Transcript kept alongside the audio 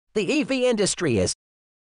The EV industry is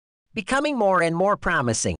becoming more and more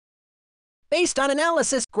promising. Based on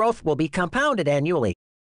analysis, growth will be compounded annually,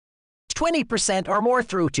 20% or more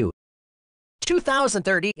through to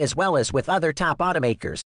 2030, as well as with other top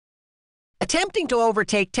automakers attempting to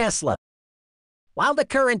overtake Tesla. While the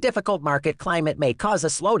current difficult market climate may cause a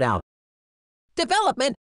slowdown,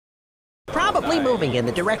 development probably moving in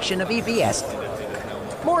the direction of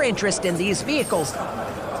EVs. More interest in these vehicles,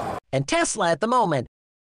 and Tesla at the moment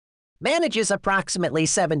manages approximately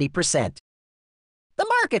 70%.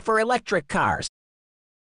 The market for electric cars.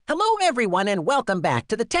 Hello everyone and welcome back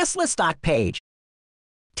to the Tesla stock page.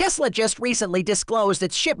 Tesla just recently disclosed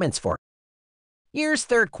its shipments for year's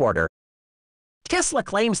third quarter. Tesla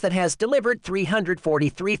claims that has delivered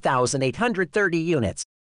 343,830 units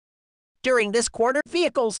during this quarter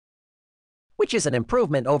vehicles, which is an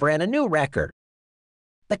improvement over and a new record.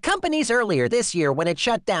 The company's earlier this year when it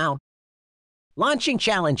shut down, launching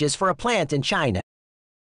challenges for a plant in China,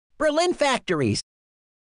 Berlin factories,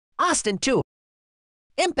 Austin too.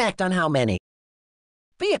 Impact on how many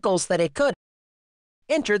vehicles that it could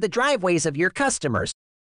enter the driveways of your customers.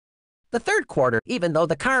 The third quarter, even though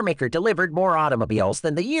the carmaker delivered more automobiles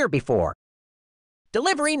than the year before,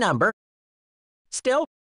 delivery number still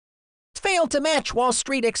failed to match Wall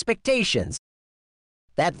Street expectations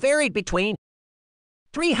that varied between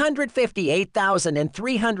 358,000 and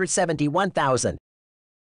 371,000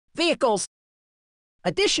 vehicles.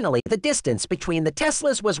 Additionally, the distance between the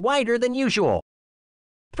Teslas was wider than usual.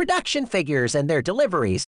 Production figures and their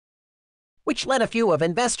deliveries, which led a few of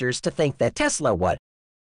investors to think that Tesla would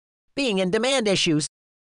being in demand issues.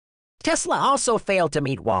 Tesla also failed to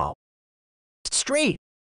meet Wall Street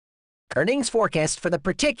earnings forecast for the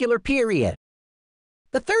particular period.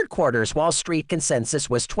 The third quarter's Wall Street consensus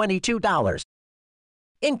was $22.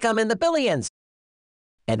 Income in the billions,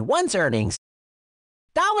 and one's earnings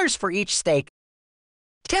dollars for each stake.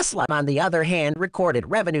 Tesla, on the other hand, recorded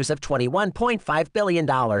revenues of $21.5 billion,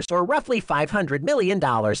 or roughly $500 million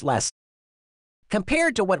less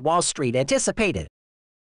compared to what Wall Street anticipated,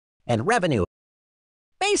 and revenue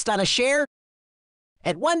based on a share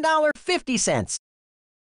at $1.50.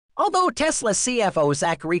 Although Tesla CFO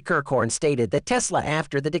Zachary Kirkhorn stated that Tesla,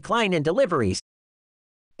 after the decline in deliveries,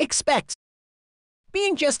 expects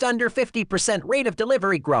being just under 50% rate of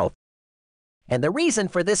delivery growth. And the reason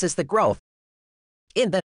for this is the growth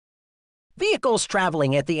in the vehicles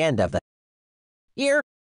traveling at the end of the year.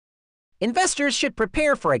 Investors should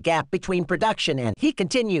prepare for a gap between production and, he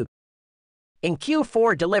continued, in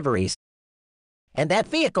Q4 deliveries, and that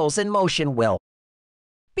vehicles in motion will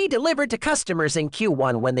be delivered to customers in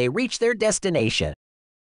Q1 when they reach their destination.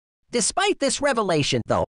 Despite this revelation,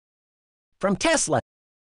 though, from Tesla,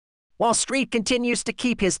 Wall Street continues to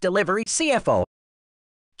keep his delivery CFO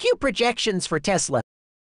Q projections for Tesla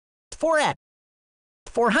at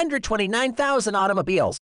 429,000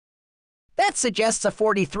 automobiles. That suggests a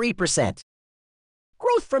 43%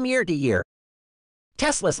 growth from year to year.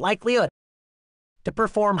 Tesla's likelihood to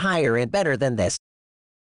perform higher and better than this.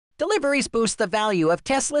 Deliveries boost the value of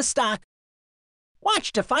Tesla's stock.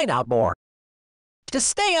 Watch to find out more. To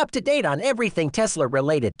stay up to date on everything Tesla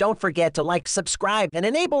related, don't forget to like, subscribe, and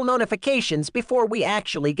enable notifications before we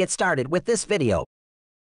actually get started with this video.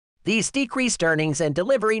 These decreased earnings and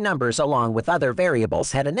delivery numbers, along with other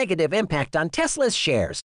variables, had a negative impact on Tesla's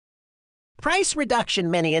shares price reduction.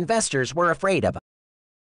 Many investors were afraid of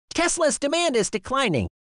Tesla's demand is declining.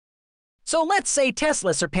 So let's say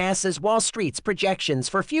Tesla surpasses Wall Street's projections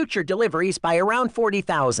for future deliveries by around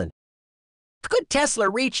 40,000. Could Tesla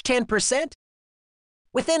reach 10%?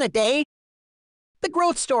 Within a day? The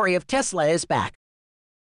growth story of Tesla is back.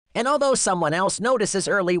 And although someone else notices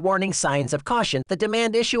early warning signs of caution, the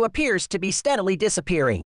demand issue appears to be steadily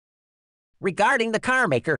disappearing. Regarding the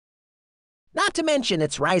carmaker, not to mention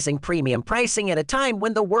its rising premium pricing at a time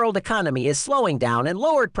when the world economy is slowing down and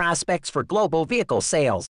lowered prospects for global vehicle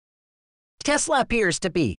sales, Tesla appears to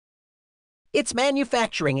be. Its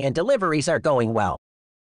manufacturing and deliveries are going well.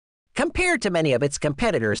 Compared to many of its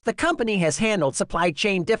competitors, the company has handled supply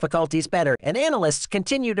chain difficulties better, and analysts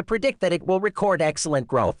continue to predict that it will record excellent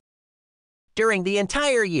growth during the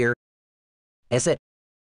entire year as it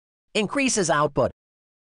increases output.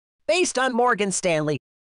 Based on Morgan Stanley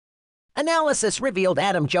analysis revealed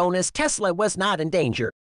Adam Jonas, Tesla was not in danger.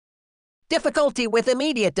 Difficulty with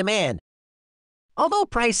immediate demand, although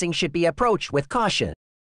pricing should be approached with caution,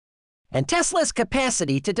 and Tesla's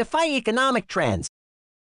capacity to defy economic trends.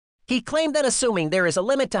 He claimed that assuming there is a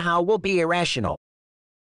limit to how will be irrational,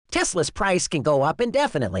 Tesla's price can go up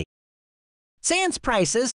indefinitely. Sans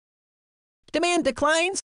prices, demand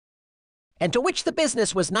declines, and to which the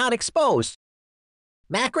business was not exposed.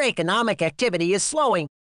 Macroeconomic activity is slowing.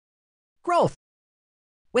 Growth.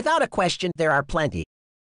 Without a question, there are plenty.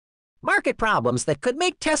 Market problems that could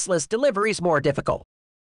make Tesla's deliveries more difficult.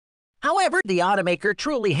 However, the automaker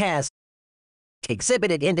truly has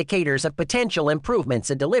exhibited indicators of potential improvements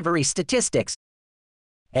in delivery statistics.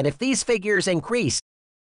 And if these figures increase,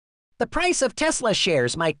 the price of Tesla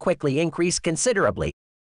shares might quickly increase considerably.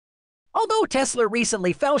 Although Tesla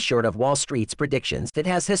recently fell short of Wall Street's predictions, it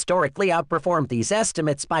has historically outperformed these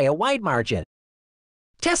estimates by a wide margin.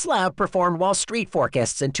 Tesla outperformed Wall Street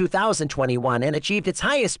forecasts in 2021 and achieved its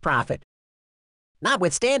highest profit,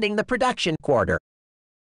 notwithstanding the production quarter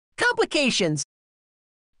complications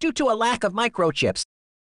due to a lack of microchips.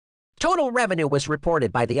 Total revenue was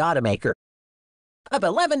reported by the automaker of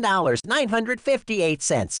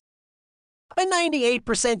 $11.958, a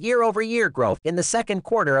 98% year-over-year growth in the second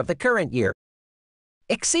quarter of the current year,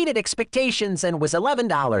 exceeded expectations and was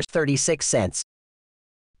 $11.36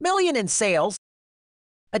 million in sales.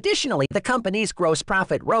 Additionally, the company's gross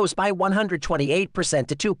profit rose by 128%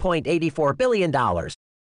 to $2.84 billion.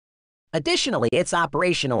 Additionally, its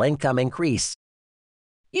operational income increased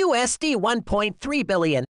USD $1.3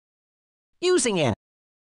 billion, using an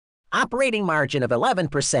operating margin of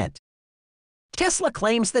 11%. Tesla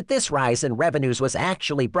claims that this rise in revenues was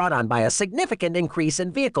actually brought on by a significant increase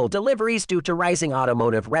in vehicle deliveries due to rising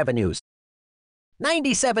automotive revenues,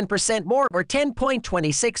 97% more, or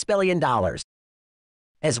 $10.26 billion.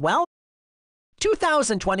 As well,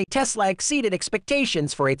 2020 Tesla exceeded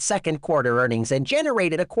expectations for its second quarter earnings and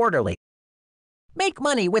generated a quarterly make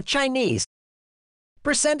money with Chinese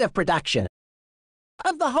percent of production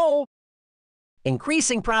of the whole,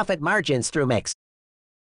 increasing profit margins through mix.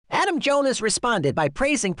 Adam Jonas responded by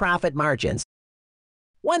praising profit margins,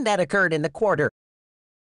 one that occurred in the quarter.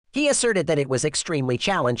 He asserted that it was extremely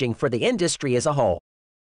challenging for the industry as a whole.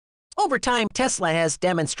 Over time, Tesla has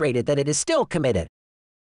demonstrated that it is still committed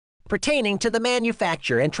pertaining to the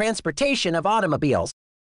manufacture and transportation of automobiles.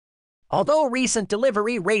 Although recent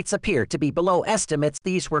delivery rates appear to be below estimates,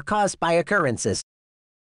 these were caused by occurrences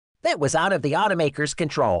that was out of the automaker's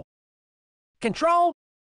control.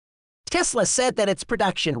 Tesla said that its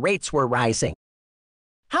production rates were rising.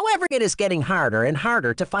 However, it is getting harder and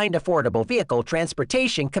harder to find affordable vehicle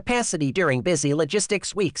transportation capacity during busy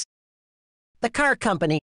logistics weeks. The car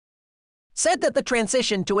company said that the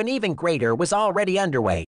transition to an even greater was already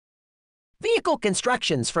underway. Vehicle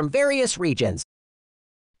constructions from various regions.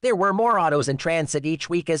 There were more autos in transit each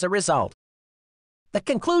week as a result. The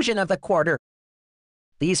conclusion of the quarter.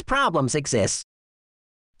 These problems exist.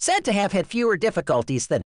 Said to have had fewer difficulties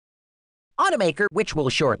than automaker, which will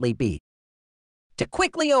shortly be to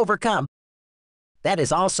quickly overcome. That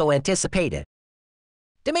is also anticipated.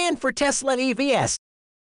 Demand for Tesla EVs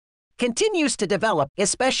continues to develop,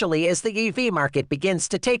 especially as the EV market begins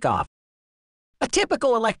to take off. A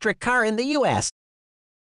typical electric car in the U.S.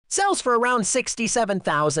 sells for around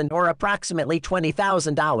 $67,000 or approximately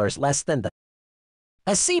 $20,000 less than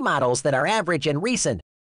the C models that are average in recent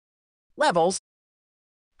levels.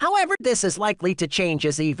 However, this is likely to change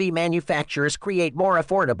as EV manufacturers create more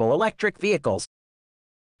affordable electric vehicles.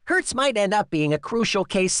 Hertz might end up being a crucial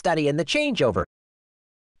case study in the changeover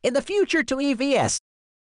in the future to EVs.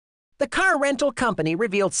 The car rental company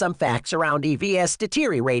revealed some facts around EVs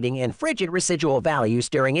deteriorating in frigid residual values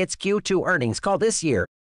during its Q2 earnings call this year.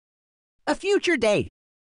 A future date.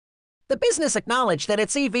 The business acknowledged that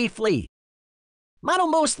its EV fleet Model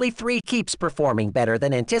Mostly 3 keeps performing better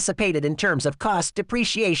than anticipated in terms of cost,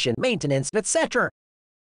 depreciation, maintenance, etc.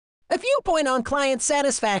 A viewpoint on client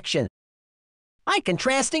satisfaction by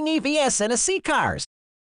contrasting EVs and C cars.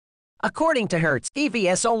 According to Hertz,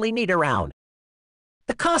 EVs only need around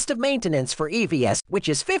the cost of maintenance for EVs, which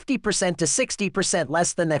is 50% to 60%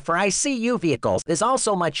 less than that for ICU vehicles, is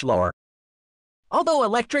also much lower. Although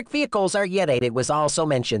electric vehicles are yet it was also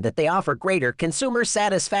mentioned that they offer greater consumer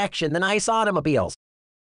satisfaction than ICE automobiles.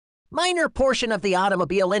 Minor portion of the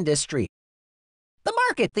automobile industry.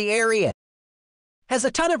 The area, has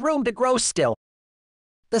a ton of room to grow still.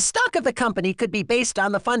 The stock of the company could be based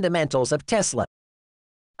on the fundamentals of Tesla.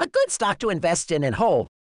 A good stock to invest in and hold.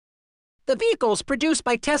 The vehicles produced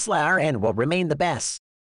by Tesla are and will remain the best,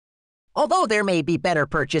 although there may be better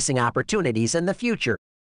purchasing opportunities in the future.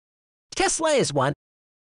 Tesla is one.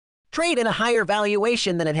 Trade at a higher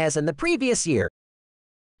valuation than it has in the previous year.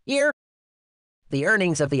 The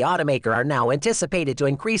earnings of the automaker are now anticipated to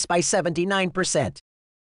increase by 79%.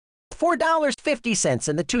 $4.50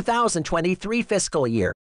 in the 2023 fiscal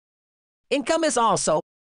year. Income is also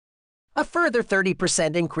a further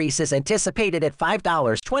 30% increase is anticipated at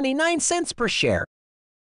 $5.29 per share.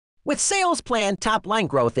 With sales plan, top-line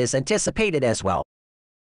growth is anticipated as well.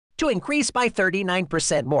 to increase by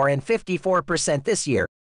 39% more and 54% this year.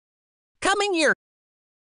 Coming year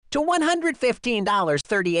to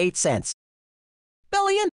 $115.38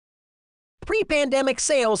 billion. Pre-pandemic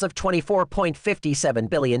sales of $24.57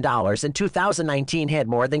 billion in 2019 had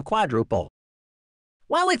more than quadrupled.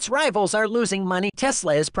 While its rivals are losing money,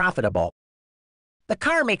 Tesla is profitable. The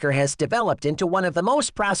car maker has developed into one of the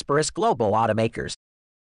most prosperous global automakers.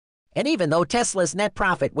 And even though Tesla's net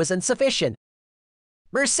profit was insufficient,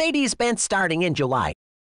 Mercedes-Benz starting in July,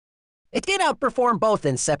 it did outperform both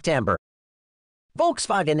in September.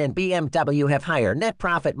 Volkswagen and BMW have higher net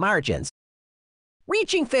profit margins,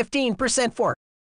 reaching 15% for